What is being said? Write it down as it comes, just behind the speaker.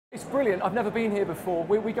brilliant. I've never been here before.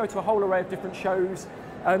 We go to a whole array of different shows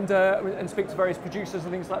and speak to various producers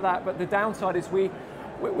and things like that, but the downside is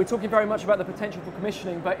we're talking very much about the potential for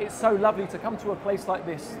commissioning, but it's so lovely to come to a place like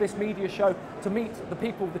this media show, to meet the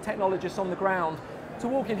people, the technologists on the ground, to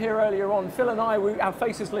walk in here earlier on. Phil and I, our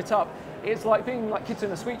faces lit up. It's like being like kids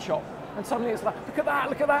in a sweet shop, and suddenly it's like, look at that,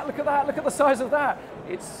 look at that, look at that, look at the size of that.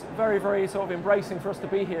 It's very, very sort of embracing for us to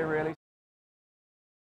be here, really.